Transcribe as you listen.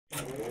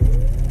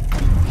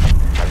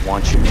I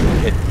want you to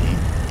hit me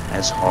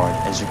as hard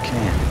as you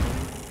can.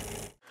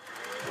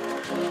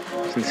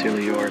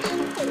 Sincerely yours,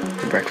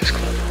 The Breakfast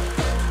Club.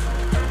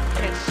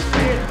 It's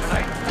scared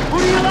tonight. Who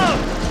do you love?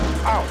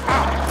 Ow,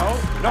 ow.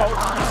 No,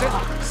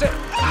 sit.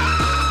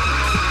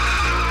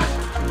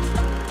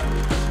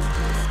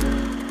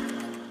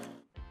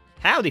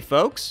 Howdy,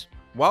 folks.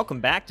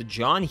 Welcome back to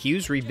John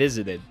Hughes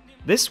Revisited.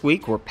 This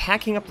week, we're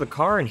packing up the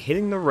car and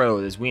hitting the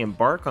road as we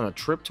embark on a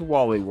trip to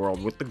Walley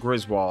World with the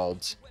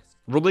Griswolds.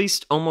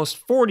 Released almost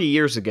 40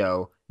 years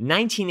ago,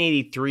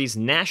 1983's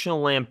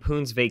National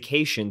Lampoon's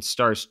Vacation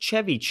stars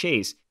Chevy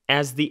Chase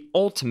as the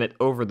ultimate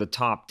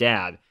over-the-top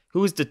dad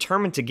who is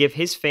determined to give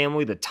his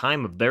family the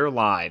time of their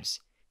lives,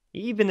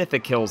 even if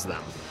it kills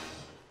them.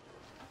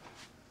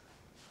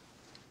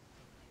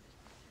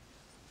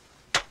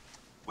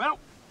 Well,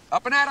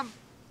 up and at 'em.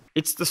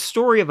 It's the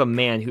story of a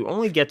man who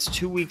only gets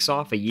 2 weeks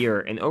off a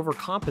year and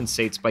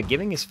overcompensates by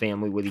giving his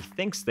family what he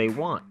thinks they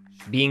want,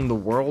 being the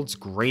world's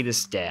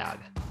greatest dad.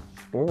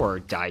 Or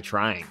die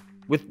trying.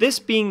 With this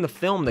being the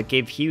film that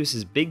gave Hughes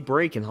his big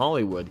break in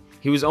Hollywood,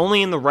 he was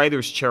only in the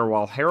writer's chair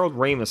while Harold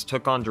Ramis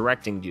took on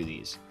directing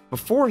duties.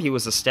 Before he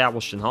was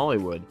established in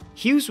Hollywood,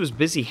 Hughes was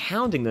busy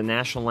hounding the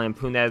National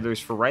Lampoon editors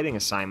for writing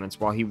assignments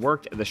while he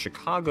worked at the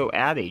Chicago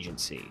ad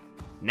agency.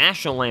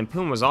 National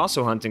Lampoon was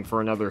also hunting for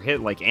another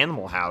hit like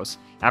Animal House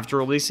after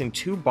releasing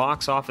 2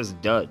 box office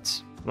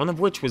duds, one of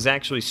which was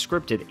actually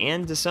scripted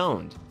and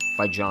disowned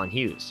by John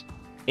Hughes.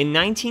 In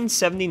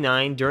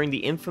 1979, during the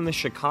infamous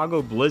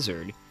Chicago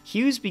blizzard,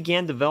 Hughes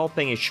began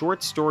developing a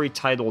short story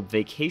titled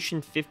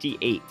Vacation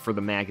 58 for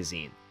the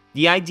magazine.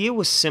 The idea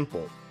was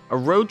simple, a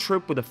road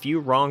trip with a few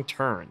wrong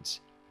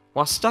turns.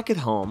 While stuck at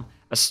home,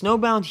 a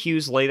snowbound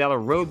Hughes laid out a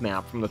road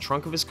map from the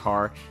trunk of his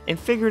car and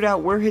figured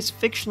out where his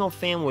fictional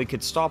family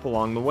could stop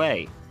along the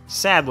way.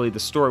 Sadly, the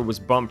story was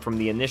bumped from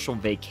the initial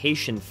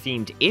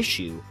vacation-themed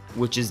issue,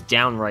 which is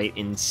downright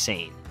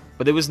insane.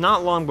 But it was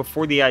not long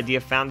before the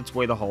idea found its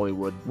way to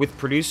Hollywood, with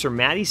producer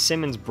Matty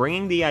Simmons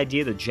bringing the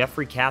idea to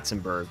Jeffrey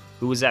Katzenberg,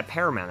 who was at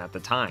Paramount at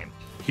the time.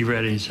 He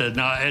read it, he said,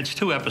 no, it's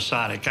too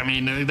episodic. I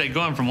mean, they're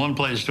going from one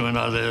place to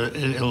another,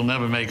 it'll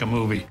never make a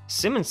movie.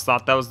 Simmons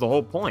thought that was the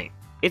whole point.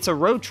 It's a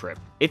road trip.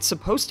 It's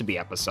supposed to be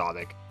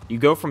episodic. You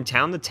go from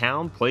town to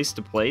town, place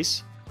to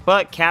place.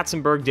 But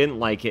Katzenberg didn't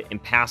like it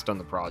and passed on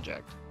the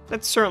project.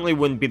 That certainly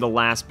wouldn't be the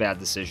last bad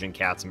decision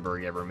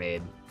Katzenberg ever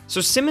made. So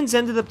Simmons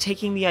ended up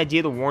taking the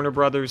idea to Warner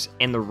Brothers,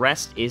 and the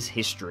rest is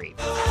history.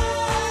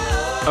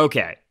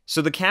 Okay,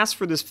 so the cast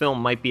for this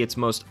film might be its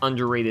most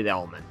underrated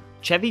element.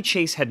 Chevy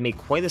Chase had made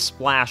quite a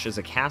splash as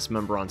a cast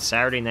member on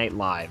Saturday Night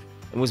Live,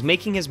 and was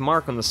making his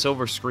mark on the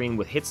silver screen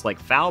with hits like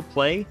Foul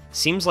Play,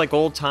 Seems Like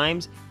Old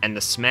Times, and the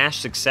smash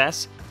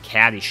success,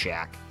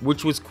 Caddyshack,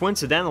 which was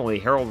coincidentally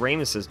Harold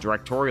Ramis'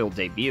 directorial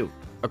debut.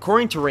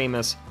 According to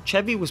Ramis,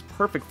 Chevy was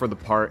perfect for the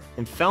part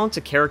and fell into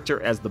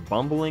character as the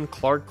bumbling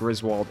Clark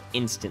Griswold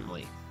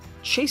instantly.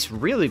 Chase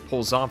really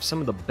pulls off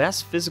some of the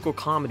best physical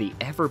comedy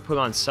ever put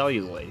on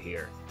celluloid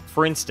here.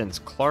 For instance,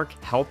 Clark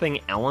helping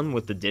Ellen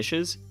with the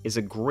dishes is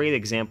a great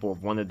example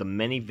of one of the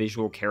many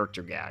visual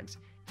character gags.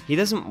 He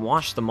doesn't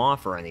wash them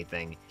off or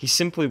anything, he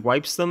simply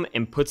wipes them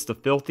and puts the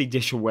filthy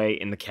dish away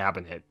in the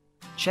cabinet.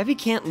 Chevy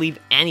can't leave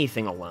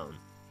anything alone.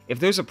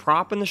 If there's a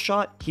prop in the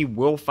shot, he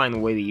will find a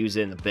way to use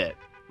it in a bit.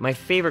 My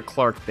favorite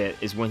Clark bit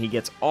is when he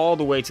gets all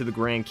the way to the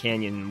Grand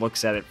Canyon and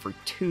looks at it for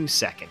 2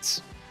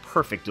 seconds.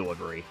 Perfect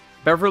delivery.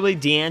 Beverly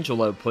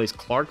D'Angelo plays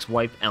Clark's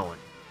wife Ellen.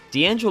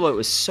 D'Angelo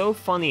is so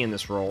funny in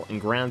this role and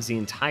grounds the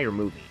entire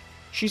movie.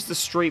 She's the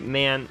straight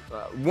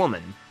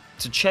woman,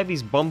 to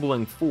Chevy's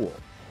bumbling fool.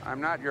 I'm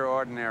not your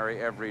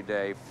ordinary,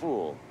 everyday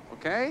fool,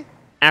 okay?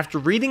 After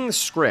reading the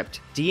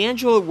script,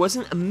 D'Angelo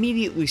wasn't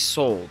immediately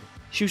sold.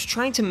 She was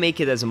trying to make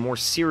it as a more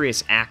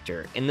serious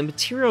actor, and the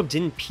material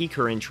didn't pique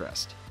her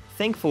interest.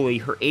 Thankfully,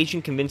 her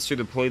agent convinced her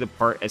to play the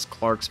part as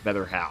Clark's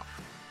better half.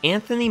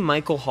 Anthony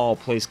Michael Hall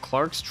plays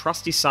Clark's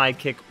trusty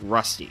sidekick,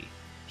 Rusty.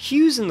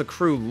 Hughes and the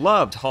crew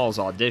loved Hall's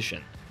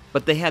audition,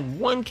 but they had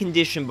one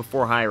condition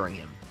before hiring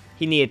him.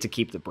 He needed to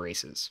keep the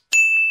braces.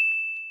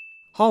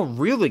 Hall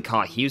really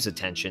caught Hughes'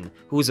 attention,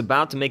 who was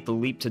about to make the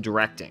leap to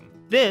directing.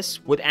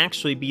 This would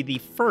actually be the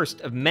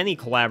first of many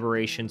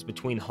collaborations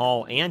between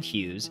Hall and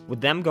Hughes, with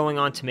them going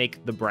on to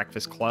make The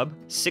Breakfast Club,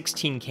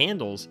 16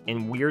 Candles,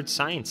 and Weird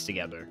Science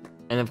together.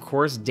 And of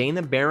course,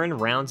 Dana Barron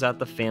rounds out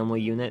the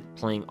family unit,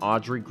 playing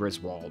Audrey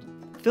Griswold.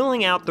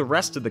 Filling out the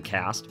rest of the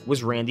cast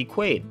was Randy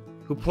Quaid,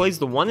 who plays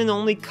the one and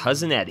only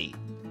Cousin Eddie.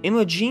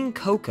 Imogene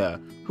Coca,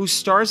 who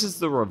stars as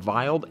the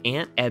reviled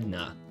Aunt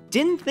Edna,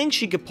 didn't think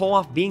she could pull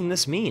off being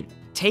this mean.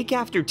 Take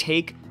after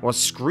take, while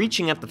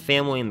screeching at the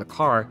family in the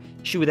car,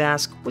 she would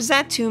ask, "Was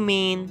that too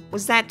mean?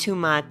 Was that too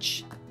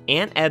much?"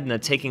 Aunt Edna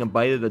taking a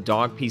bite of the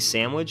dog piece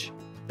sandwich?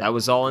 That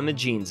was all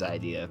Imogene's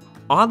idea.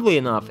 Oddly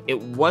enough, it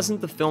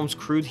wasn't the film's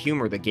crude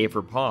humor that gave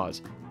her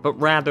pause, but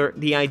rather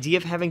the idea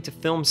of having to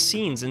film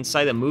scenes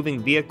inside a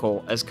moving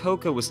vehicle, as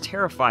Coca was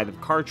terrified of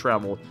car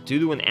travel due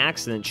to an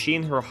accident she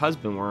and her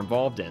husband were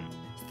involved in.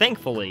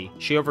 Thankfully,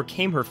 she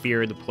overcame her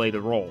fear to play the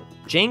role.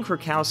 Jane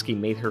Krakowski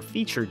made her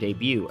feature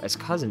debut as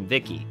Cousin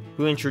Vicky,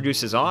 who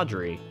introduces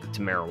Audrey to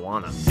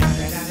marijuana.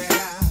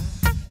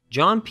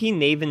 John P.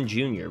 Navin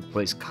Jr.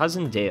 plays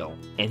Cousin Dale,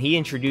 and he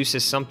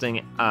introduces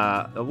something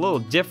a little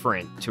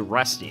different to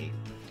Rusty.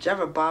 Did you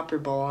ever bop your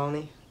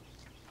baloney?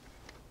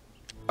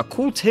 A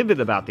cool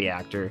tidbit about the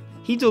actor,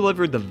 he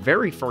delivered the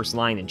very first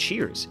line in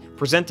Cheers,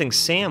 presenting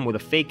Sam with a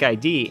fake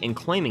ID and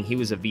claiming he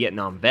was a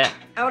Vietnam vet.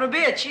 How would it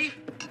be, Chief?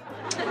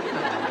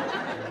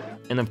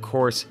 And of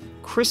course,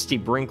 Christie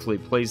Brinkley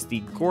plays the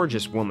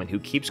gorgeous woman who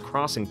keeps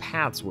crossing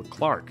paths with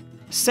Clark.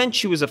 Since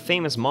she was a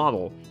famous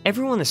model,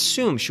 everyone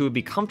assumed she would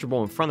be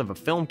comfortable in front of a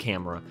film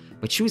camera,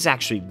 but she was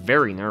actually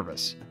very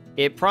nervous.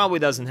 It probably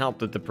doesn't help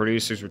that the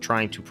producers were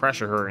trying to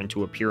pressure her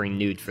into appearing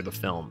nude for the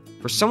film.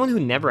 For someone who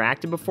never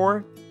acted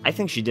before, I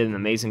think she did an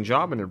amazing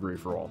job in her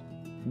brief role.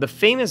 The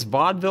famous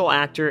vaudeville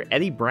actor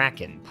Eddie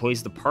Bracken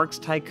plays the park's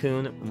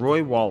tycoon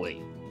Roy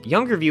Walley.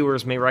 Younger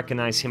viewers may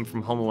recognize him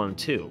from Home Alone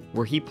 2,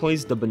 where he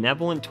plays the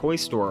benevolent toy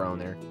store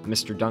owner,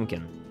 Mr.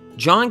 Duncan.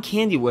 John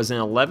Candy was an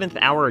 11th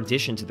hour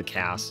addition to the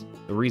cast,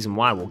 the reason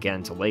why we'll get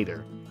into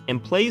later,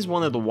 and plays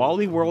one of the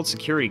Walley World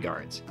security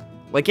guards.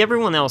 Like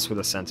everyone else with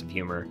a sense of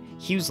humor,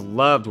 Hughes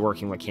loved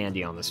working with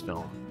Candy on this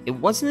film. It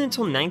wasn't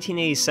until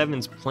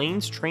 1987's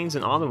Planes, Trains,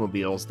 and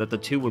Automobiles that the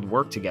two would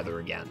work together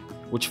again,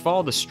 which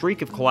followed a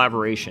streak of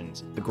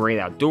collaborations: The Great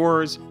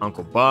Outdoors,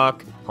 Uncle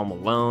Buck, Home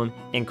Alone,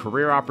 and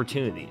Career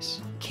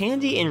Opportunities.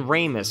 Candy and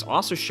Ramis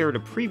also shared a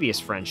previous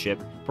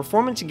friendship,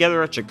 performing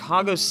together at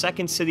Chicago's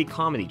Second City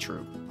comedy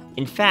troupe.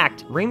 In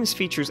fact, Ramis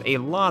features a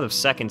lot of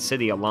Second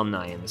City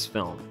alumni in this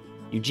film.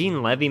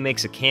 Eugene Levy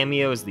makes a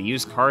cameo as the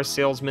used car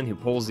salesman who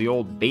pulls the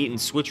old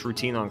bait-and-switch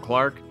routine on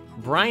Clark.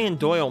 Brian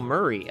Doyle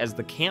Murray as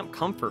the camp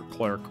comfort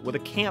clerk with a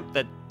camp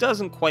that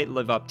doesn't quite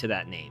live up to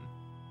that name.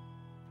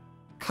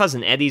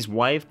 Cousin Eddie's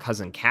wife,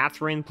 Cousin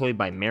Catherine, played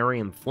by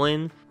Mariam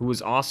Flynn, who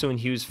was also in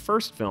Hughes'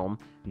 first film,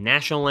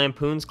 National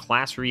Lampoon's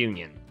Class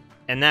Reunion.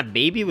 And that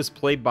baby was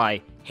played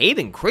by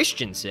Hayden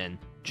Christensen.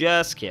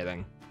 Just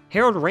kidding.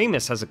 Harold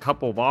Ramis has a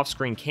couple of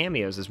off-screen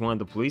cameos as one of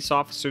the police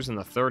officers in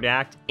the third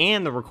act,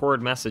 and the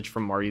recorded message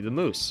from Marty the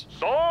Moose.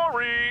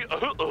 Sorry.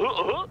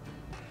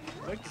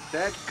 Look at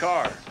that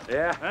car.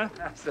 Yeah, Huh?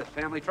 that's the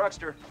family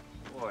truckster.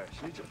 Boy,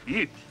 she's a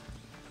beaut.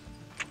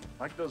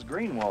 Like those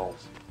green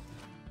walls.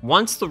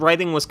 Once the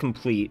writing was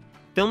complete,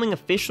 filming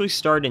officially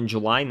started in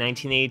July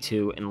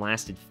 1982 and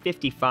lasted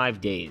 55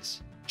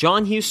 days.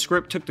 John Hughes'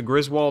 script took the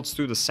Griswolds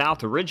through the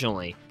South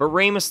originally, but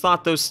Ramis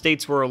thought those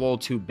states were a little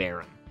too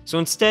barren. So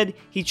instead,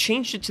 he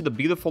changed it to the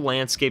beautiful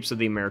landscapes of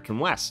the American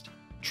West.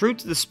 True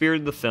to the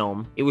spirit of the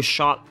film, it was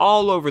shot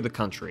all over the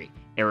country: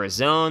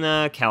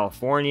 Arizona,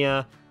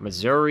 California,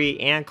 Missouri,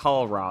 and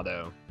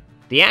Colorado.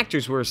 The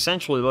actors were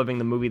essentially living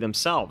the movie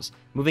themselves,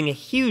 moving a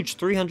huge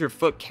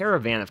 300-foot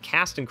caravan of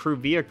cast and crew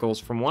vehicles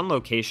from one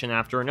location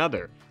after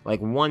another,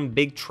 like one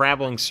big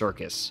traveling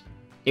circus.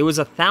 It was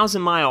a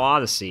 1,000-mile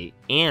odyssey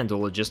and a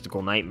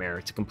logistical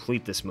nightmare to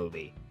complete this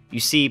movie. You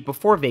see,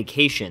 before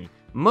Vacation,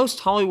 most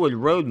Hollywood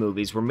road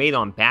movies were made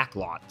on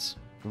backlots.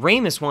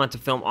 Ramis wanted to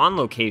film on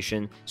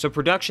location, so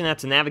production had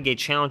to navigate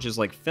challenges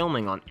like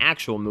filming on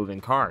actual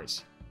moving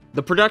cars.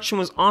 The production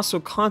was also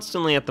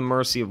constantly at the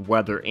mercy of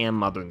weather and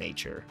Mother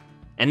Nature.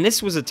 And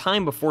this was a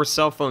time before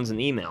cell phones and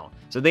email,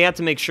 so they had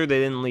to make sure they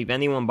didn't leave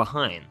anyone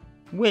behind,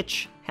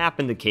 which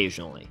happened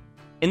occasionally.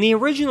 In the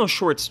original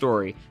short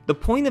story, the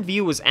point of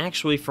view was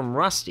actually from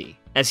Rusty,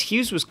 as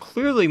Hughes was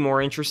clearly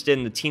more interested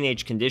in the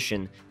teenage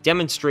condition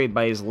demonstrated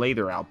by his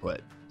later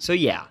output. So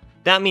yeah,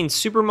 that means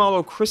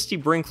supermodel Christie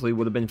Brinkley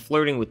would have been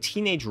flirting with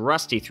teenage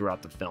Rusty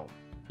throughout the film.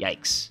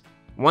 Yikes.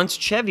 Once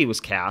Chevy was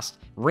cast,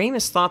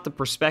 Ramis thought the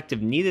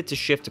perspective needed to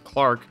shift to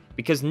Clark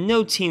because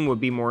no teen would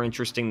be more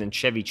interesting than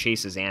Chevy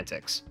Chase's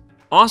antics.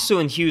 Also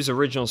in Hughes'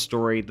 original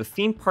story, the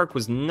theme park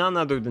was none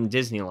other than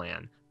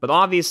Disneyland, but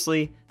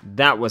obviously,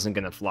 that wasn't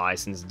going to fly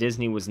since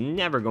Disney was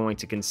never going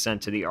to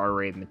consent to the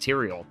R-rated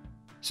material.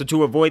 So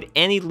to avoid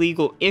any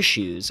legal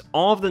issues,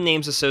 all of the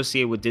names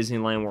associated with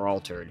Disneyland were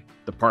altered.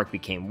 The park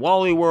became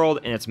Walley World,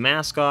 and its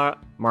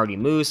mascot, Marty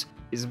Moose,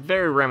 is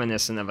very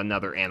reminiscent of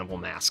another animal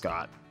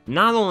mascot.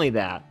 Not only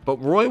that,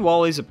 but Roy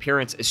Walley's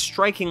appearance is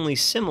strikingly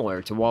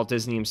similar to Walt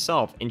Disney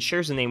himself and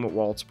shares a name with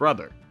Walt's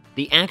brother.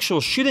 The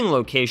actual shooting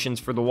locations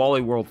for the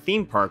Walley World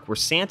theme park were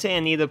Santa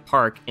Anita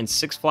Park and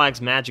Six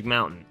Flags Magic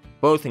Mountain,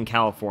 both in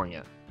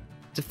California.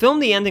 To film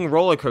the ending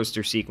roller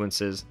coaster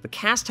sequences, the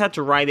cast had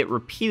to ride it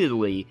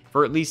repeatedly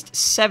for at least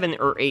 7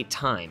 or 8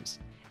 times.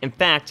 In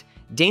fact,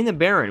 Dana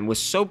Barron was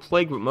so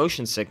plagued with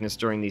motion sickness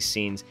during these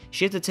scenes,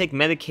 she had to take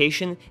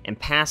medication and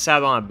pass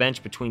out on a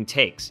bench between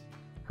takes.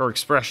 Her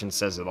expression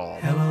says it all.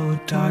 Hello,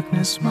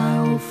 darkness, my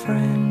old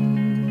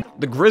friend.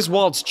 The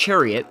Griswold's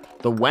chariot,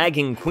 the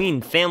Wagon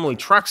Queen family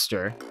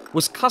truckster,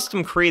 was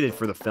custom created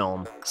for the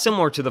film,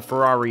 similar to the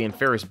Ferrari in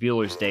Ferris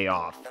Bueller's Day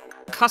Off.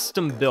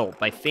 Custom built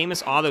by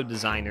famous auto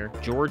designer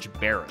George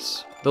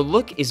Barris. The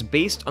look is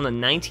based on a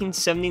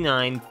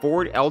 1979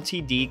 Ford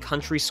LTD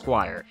Country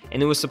Squire,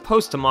 and it was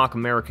supposed to mock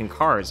American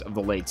cars of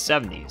the late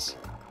 70s.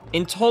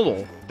 In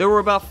total, there were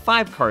about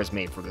 5 cars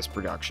made for this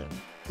production.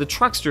 The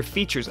truckster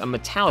features a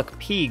metallic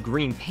pea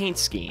green paint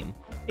scheme,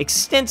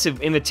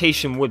 extensive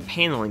imitation wood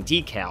paneling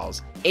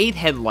decals, 8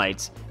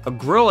 headlights, a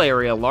grille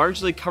area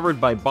largely covered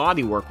by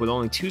bodywork with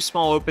only 2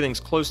 small openings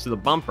close to the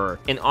bumper,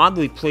 an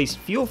oddly placed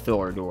fuel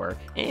filler door,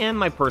 and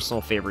my personal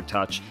favorite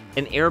touch,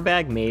 an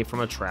airbag made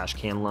from a trash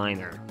can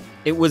liner.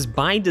 It was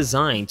by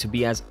design to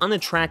be as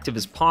unattractive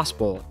as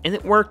possible, and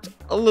it worked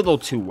a little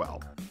too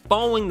well.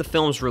 Following the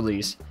film's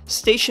release,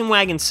 station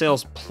wagon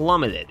sales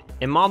plummeted,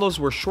 and models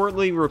were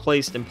shortly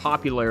replaced in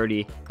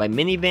popularity by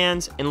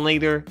minivans and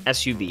later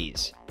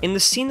SUVs. In the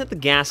scene at the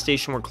gas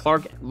station where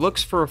Clark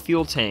looks for a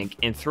fuel tank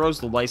and throws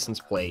the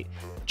license plate,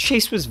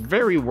 Chase was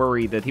very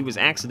worried that he was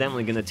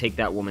accidentally going to take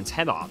that woman's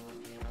head off.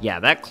 Yeah,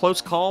 that close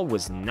call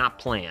was not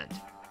planned.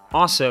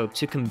 Also,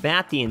 to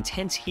combat the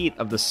intense heat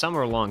of the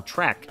summer-long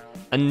trek,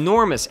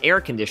 enormous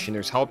air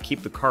conditioners help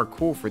keep the car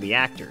cool for the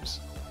actors.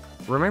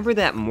 Remember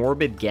that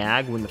morbid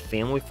gag when the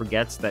family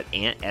forgets that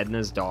Aunt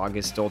Edna's dog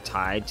is still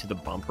tied to the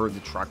bumper of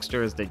the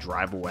truckster as they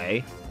drive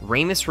away?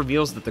 Ramis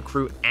reveals that the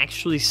crew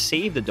actually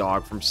saved the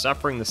dog from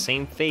suffering the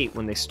same fate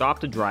when they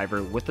stopped the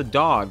driver with the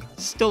dog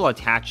still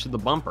attached to the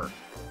bumper.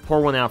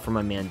 Pour one out for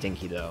my man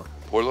Dinky though.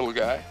 Poor little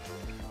guy.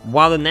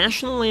 While the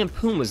National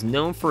Lampoon was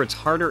known for its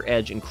harder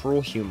edge and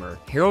cruel humor,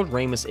 Harold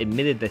Ramis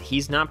admitted that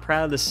he's not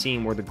proud of the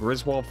scene where the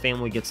Griswold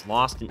family gets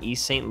lost in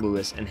East St.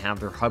 Louis and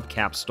have their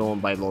hubcaps stolen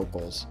by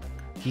locals.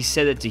 He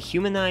said it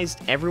dehumanized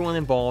everyone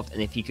involved,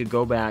 and if he could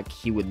go back,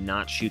 he would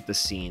not shoot the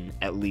scene,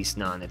 at least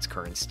not in its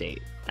current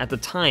state. At the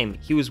time,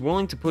 he was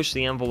willing to push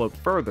the envelope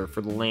further for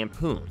the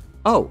Lampoon.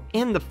 Oh,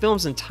 and the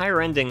film's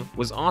entire ending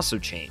was also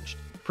changed.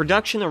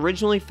 Production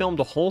originally filmed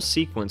a whole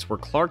sequence where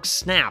Clark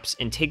snaps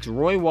and takes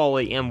Roy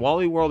Walley and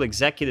Walley World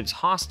executives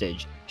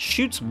hostage,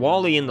 shoots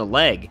Walley in the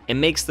leg, and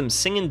makes them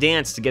sing and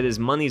dance to get his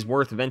money's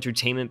worth of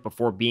entertainment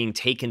before being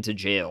taken to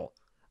jail.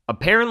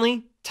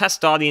 Apparently,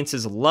 test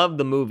audiences loved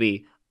the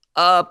movie,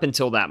 up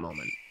until that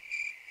moment.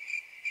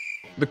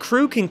 The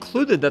crew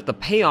concluded that the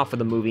payoff of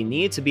the movie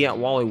needed to be at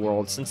Walley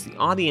World since the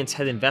audience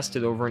had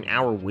invested over an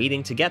hour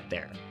waiting to get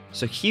there.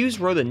 So Hughes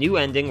wrote a new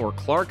ending where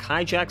Clark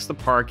hijacks the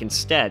park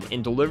instead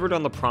and delivered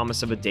on the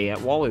promise of a day at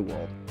Walley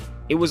World.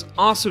 It was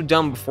also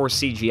done before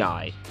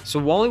CGI, so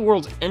Walley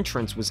World's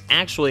entrance was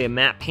actually a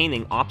matte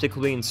painting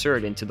optically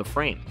inserted into the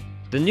frame.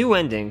 The new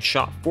ending,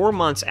 shot 4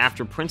 months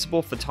after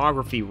principal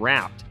photography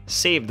wrapped,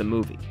 saved the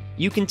movie.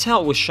 You can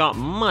tell it was shot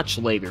much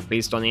later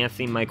based on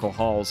Anthony Michael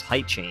Hall's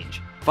height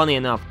change. Funny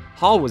enough,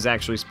 Hall was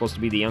actually supposed to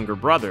be the younger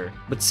brother,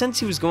 but since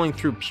he was going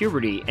through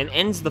puberty and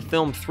ends the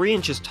film 3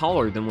 inches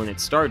taller than when it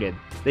started,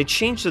 they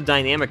changed the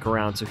dynamic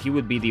around so he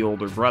would be the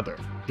older brother.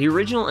 The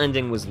original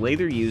ending was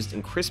later used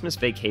in Christmas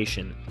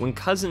Vacation when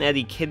Cousin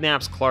Eddie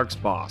kidnaps Clark's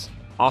boss,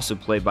 also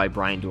played by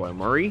Brian Doyle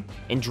Murray,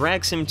 and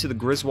drags him to the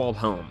Griswold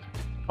home.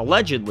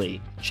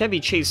 Allegedly, Chevy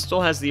Chase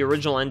still has the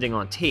original ending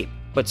on tape,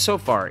 but so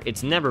far,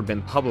 it's never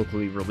been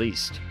publicly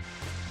released.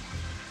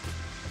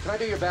 Can I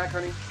do your back,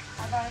 honey?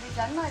 I've already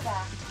done my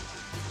back.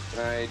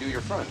 Can I do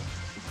your front?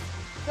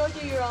 Go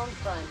do your own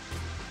front.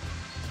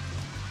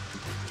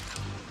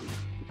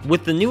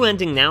 With the new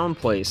ending now in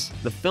place,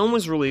 the film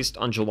was released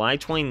on July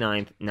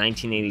 29,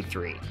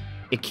 1983.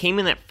 It came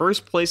in at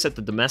first place at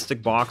the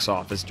domestic box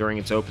office during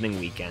its opening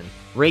weekend,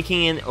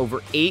 raking in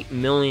over $8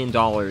 million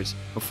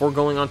before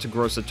going on to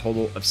gross a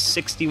total of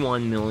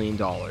 $61 million.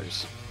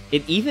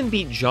 It even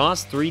beat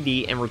Jaws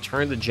 3D and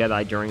Return of the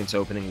Jedi during its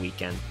opening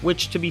weekend,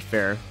 which, to be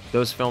fair,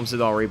 those films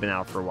had already been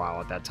out for a while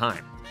at that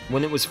time.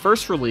 When it was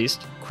first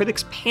released,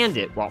 critics panned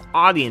it while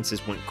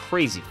audiences went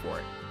crazy for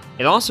it.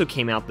 It also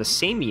came out the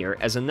same year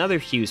as another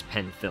Hughes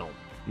penned film,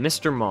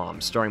 Mr. Mom,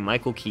 starring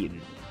Michael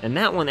Keaton, and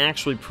that one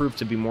actually proved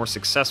to be more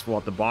successful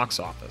at the box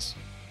office.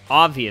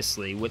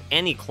 Obviously, with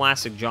any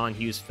classic John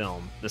Hughes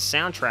film, the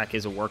soundtrack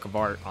is a work of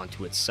art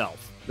unto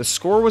itself. The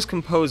score was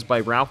composed by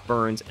Ralph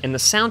Burns, and the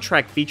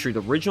soundtrack featured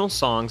original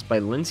songs by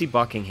Lindsey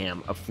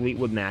Buckingham of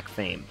Fleetwood Mac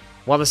fame.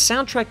 While the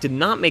soundtrack did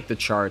not make the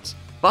charts,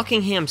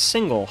 Buckingham's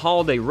single,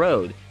 Holiday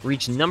Road,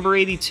 reached number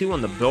 82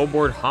 on the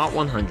Billboard Hot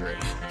 100.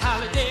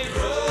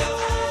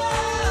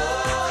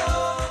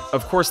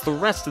 Of course, the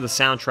rest of the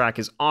soundtrack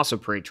is also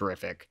pretty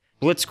terrific.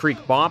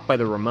 Blitzkrieg Bop by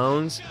the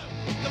Ramones,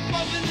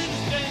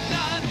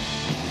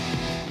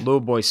 Little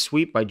Boy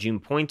Sweet by June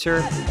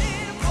Pointer,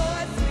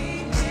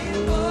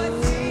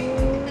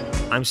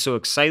 I'm So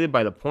Excited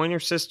by the Pointer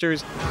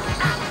Sisters,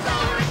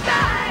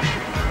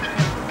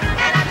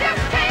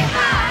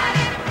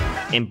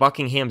 and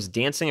Buckingham's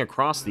Dancing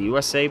Across the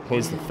USA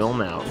plays the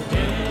film out.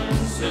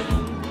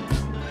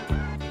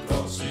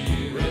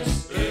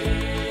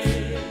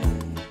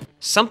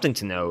 Something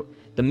to note,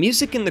 the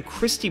music in the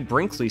Christie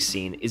Brinkley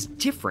scene is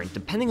different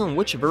depending on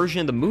which version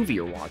of the movie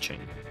you're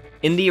watching.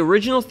 In the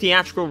original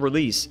theatrical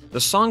release,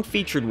 the song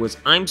featured was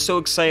I'm So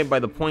Excited by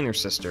the Pointer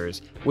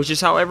Sisters, which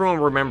is how everyone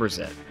remembers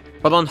it.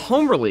 But on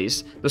home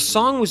release, the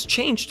song was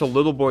changed to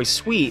Little Boy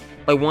Sweet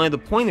by one of the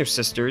Pointer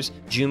Sisters,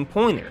 June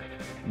Pointer.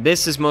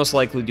 This is most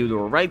likely due to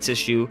a rights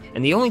issue,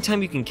 and the only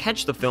time you can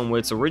catch the film with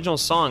its original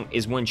song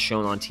is when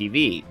shown on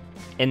TV.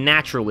 And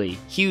naturally,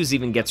 Hughes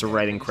even gets a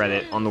writing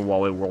credit on the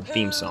Walley World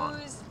theme song.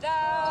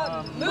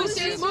 Moose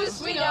is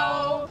moose, we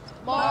know.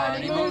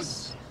 Marty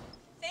Moose.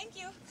 Thank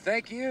you.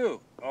 Thank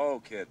you.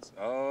 Oh, kids.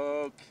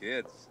 Oh,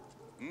 kids.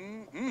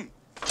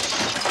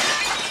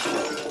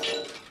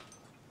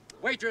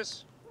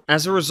 Waitress.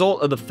 As a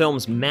result of the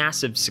film's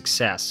massive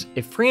success,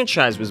 a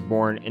franchise was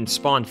born and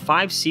spawned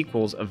 5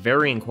 sequels of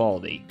varying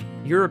quality.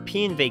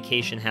 European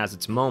Vacation has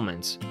its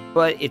moments,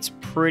 but it's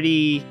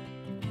pretty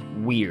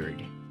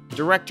weird.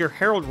 Director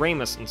Harold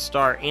Ramis and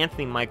star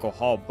Anthony Michael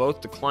Hall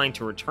both declined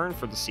to return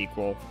for the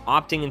sequel,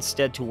 opting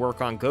instead to work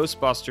on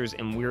Ghostbusters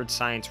and Weird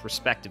Science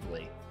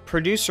respectively.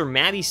 Producer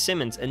Maddie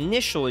Simmons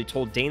initially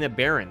told Dana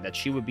Barron that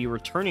she would be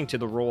returning to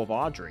the role of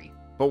Audrey,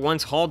 but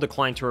once Hall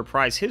declined to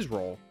reprise his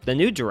role, the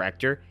new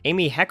director,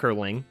 Amy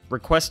Heckerling,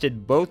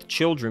 requested both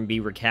children be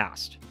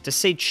recast. To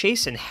say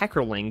Chase and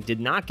Heckerling did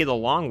not get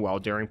along well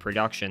during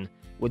production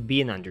would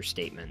be an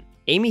understatement.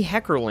 Amy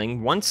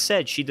Heckerling once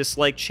said she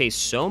disliked Chase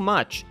so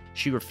much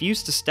she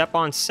refused to step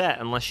on set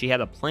unless she had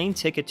a plane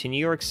ticket to New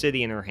York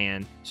City in her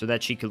hand so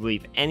that she could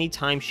leave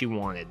anytime she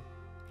wanted.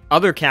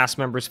 Other cast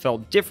members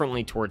felt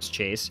differently towards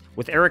Chase,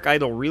 with Eric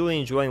Idle really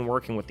enjoying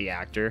working with the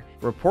actor.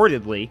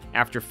 Reportedly,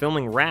 after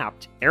filming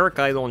Wrapped, Eric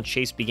Idle and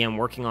Chase began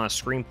working on a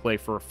screenplay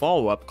for a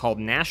follow-up called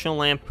National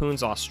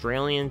Lampoon's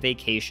Australian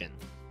Vacation.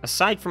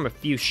 Aside from a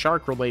few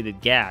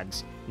shark-related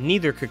gags,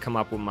 neither could come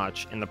up with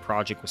much and the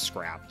project was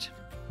scrapped.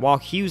 While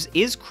Hughes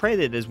is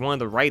credited as one of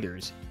the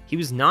writers, he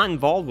was not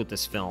involved with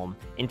this film.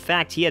 In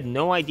fact, he had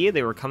no idea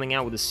they were coming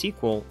out with a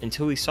sequel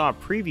until he saw a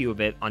preview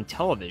of it on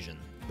television.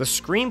 The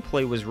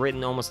screenplay was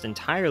written almost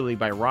entirely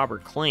by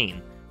Robert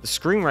Klane, the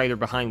screenwriter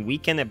behind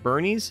Weekend at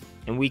Bernie's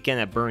and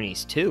Weekend at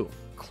Bernie's 2.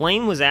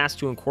 Klane was asked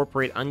to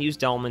incorporate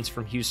unused elements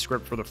from Hughes'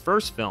 script for the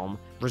first film,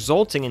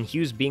 resulting in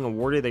Hughes being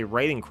awarded a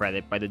writing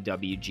credit by the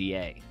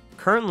WGA.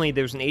 Currently,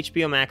 there's an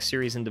HBO Max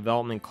series in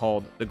development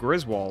called The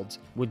Griswolds,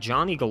 with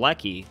Johnny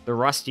Galecki, the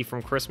Rusty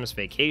from Christmas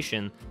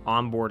Vacation,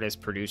 on board as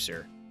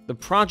producer. The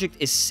project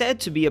is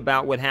said to be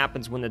about what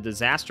happens when a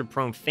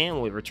disaster-prone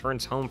family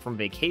returns home from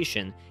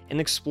vacation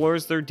and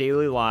explores their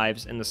daily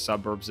lives in the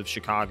suburbs of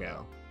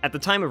Chicago. At the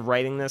time of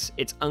writing this,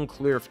 it's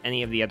unclear if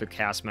any of the other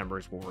cast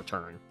members will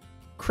return.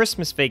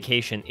 Christmas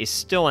Vacation is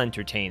still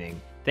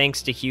entertaining,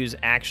 thanks to Hughes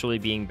actually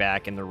being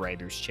back in the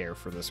writer's chair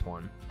for this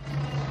one.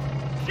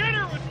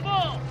 Dinner was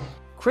full!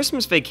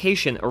 Christmas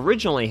Vacation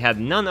originally had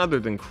none other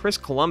than Chris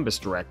Columbus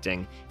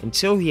directing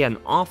until he had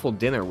an awful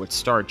dinner with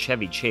star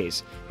Chevy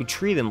Chase, who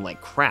treated him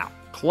like crap.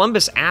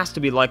 Columbus asked to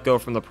be let go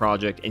from the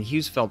project, and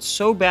Hughes felt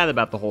so bad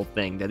about the whole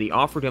thing that he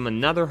offered him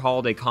another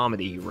holiday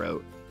comedy he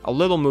wrote, a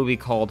little movie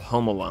called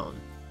Home Alone.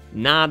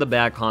 Not a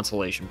bad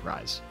consolation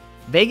prize.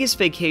 Vegas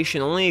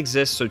Vacation only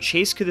exists so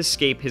Chase could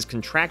escape his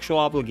contractual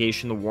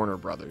obligation to Warner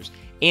Brothers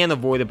and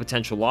avoid a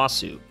potential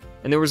lawsuit.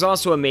 And there was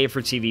also a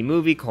made-for-TV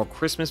movie called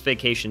Christmas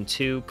Vacation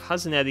 2: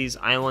 Cousin Eddie's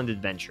Island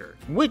Adventure,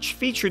 which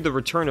featured the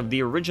return of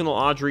the original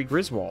Audrey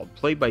Griswold,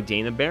 played by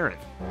Dana Barron.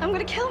 I'm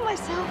gonna kill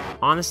myself.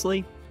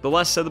 Honestly, the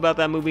less said about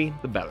that movie,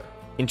 the better.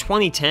 In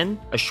 2010,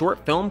 a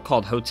short film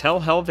called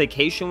Hotel Hell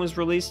Vacation was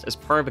released as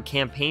part of a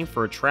campaign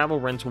for a travel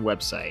rental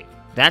website.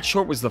 That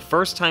short was the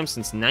first time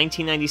since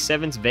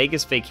 1997's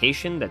Vegas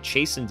Vacation that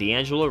Chase and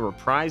D'Angelo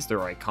reprised their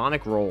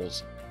iconic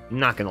roles.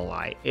 Not gonna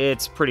lie,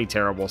 it's pretty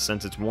terrible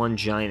since it's one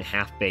giant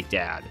half-baked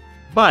ad.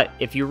 But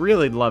if you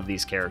really love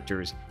these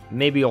characters,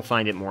 maybe you'll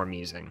find it more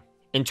amusing.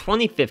 In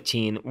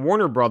 2015,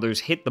 Warner Brothers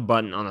hit the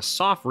button on a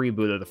soft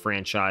reboot of the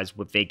franchise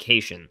with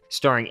Vacation,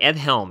 starring Ed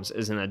Helms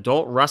as an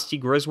adult Rusty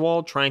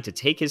Griswold trying to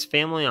take his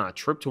family on a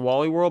trip to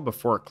Walley World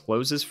before it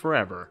closes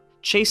forever.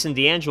 Chase and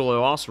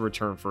D'Angelo also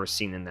returned for a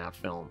scene in that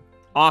film.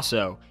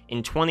 Also,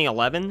 in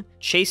 2011,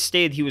 Chase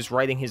stated he was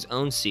writing his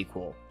own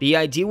sequel. The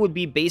idea would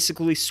be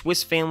basically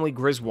Swiss Family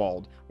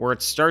Griswold, where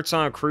it starts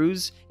on a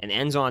cruise and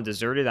ends on a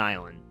deserted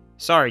island.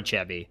 Sorry,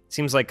 Chevy.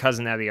 Seems like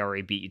Cousin Eddie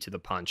already beat you to the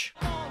punch.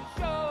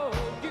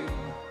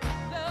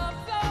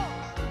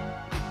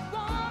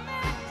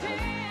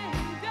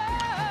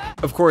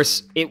 Of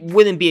course, it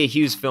wouldn't be a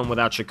Hughes film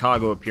without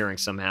Chicago appearing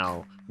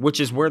somehow,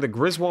 which is where the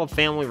Griswold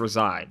family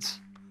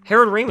resides.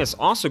 Harold Ramis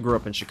also grew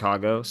up in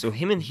Chicago, so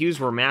him and Hughes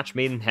were a match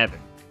made in heaven.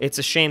 It's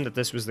a shame that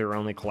this was their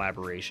only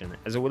collaboration,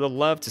 as I would have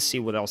loved to see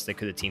what else they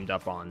could have teamed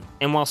up on.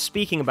 And while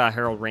speaking about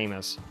Harold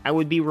Ramis, I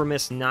would be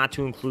remiss not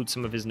to include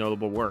some of his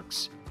notable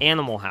works: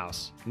 Animal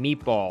House,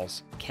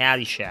 Meatballs,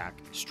 Caddyshack,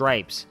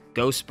 Stripes,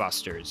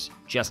 Ghostbusters,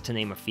 just to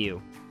name a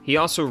few. He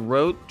also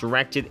wrote,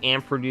 directed,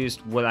 and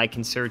produced what I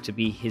consider to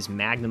be his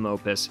magnum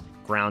opus,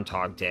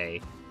 Groundhog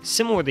Day.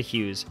 Similar to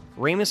Hughes,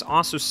 Ramis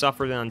also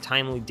suffered an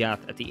untimely death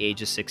at the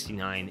age of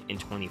 69 in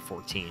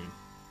 2014.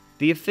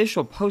 The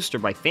official poster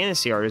by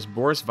fantasy artist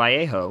Boris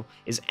Vallejo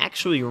is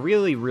actually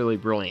really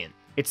brilliant.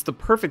 It's the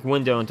perfect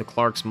window into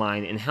Clark's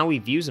mind and how he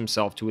views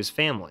himself to his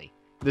family.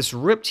 This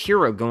ripped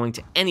hero going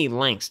to any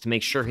lengths to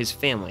make sure his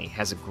family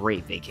has a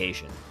great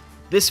vacation.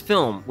 This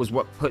film was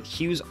what put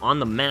Hughes on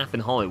the map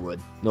in Hollywood,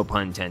 no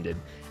pun intended,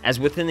 as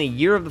within a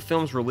year of the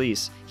film's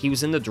release, he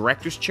was in the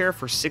director's chair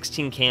for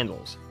 16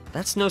 Candles.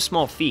 That's no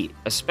small feat,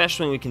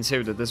 especially when we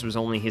consider that this was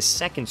only his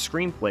second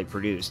screenplay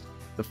produced,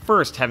 the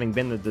first having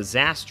been the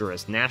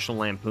disastrous National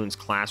Lampoon's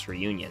Class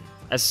Reunion.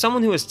 As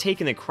someone who has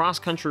taken a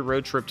cross-country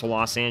road trip to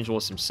Los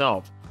Angeles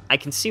himself, I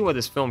can see why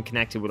this film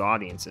connected with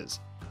audiences.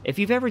 If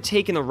you've ever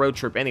taken a road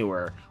trip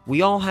anywhere,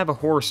 we all have a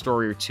horror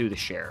story or two to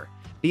share.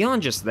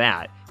 Beyond just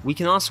that, we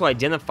can also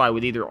identify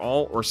with either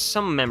all or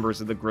some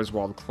members of the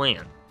Griswold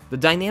clan. The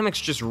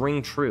dynamics just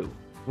ring true.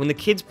 When the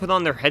kids put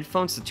on their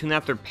headphones to tune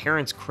out their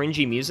parents'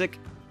 cringy music,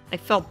 I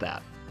felt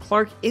that.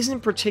 Clark isn't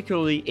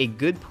particularly a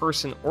good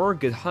person or a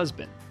good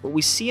husband, but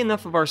we see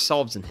enough of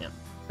ourselves in him,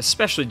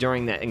 especially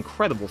during that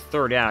incredible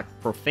third act,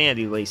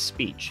 profanity-laced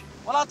speech.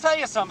 Well, I'll tell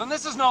you something.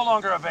 This is no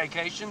longer a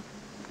vacation.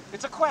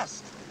 It's a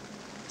quest.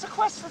 It's a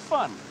quest for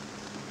fun.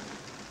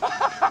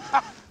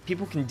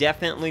 People can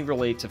definitely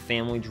relate to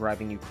family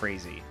driving you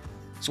crazy.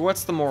 So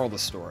what's the moral of the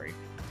story?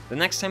 The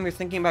next time you're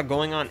thinking about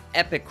going on an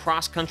epic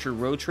cross-country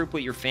road trip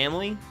with your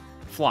family,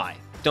 fly,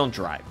 don't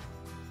drive.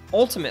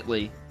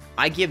 Ultimately,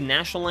 I give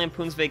National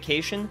Lampoon's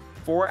Vacation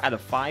 4 out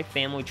of 5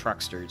 family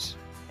trucksters.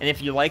 And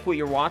if you like what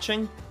you're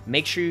watching,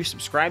 make sure you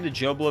subscribe to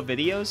JoBlo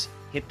videos,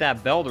 hit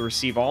that bell to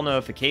receive all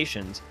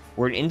notifications.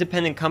 We're an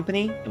independent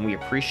company, and we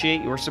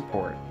appreciate your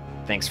support.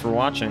 Thanks for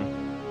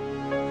watching.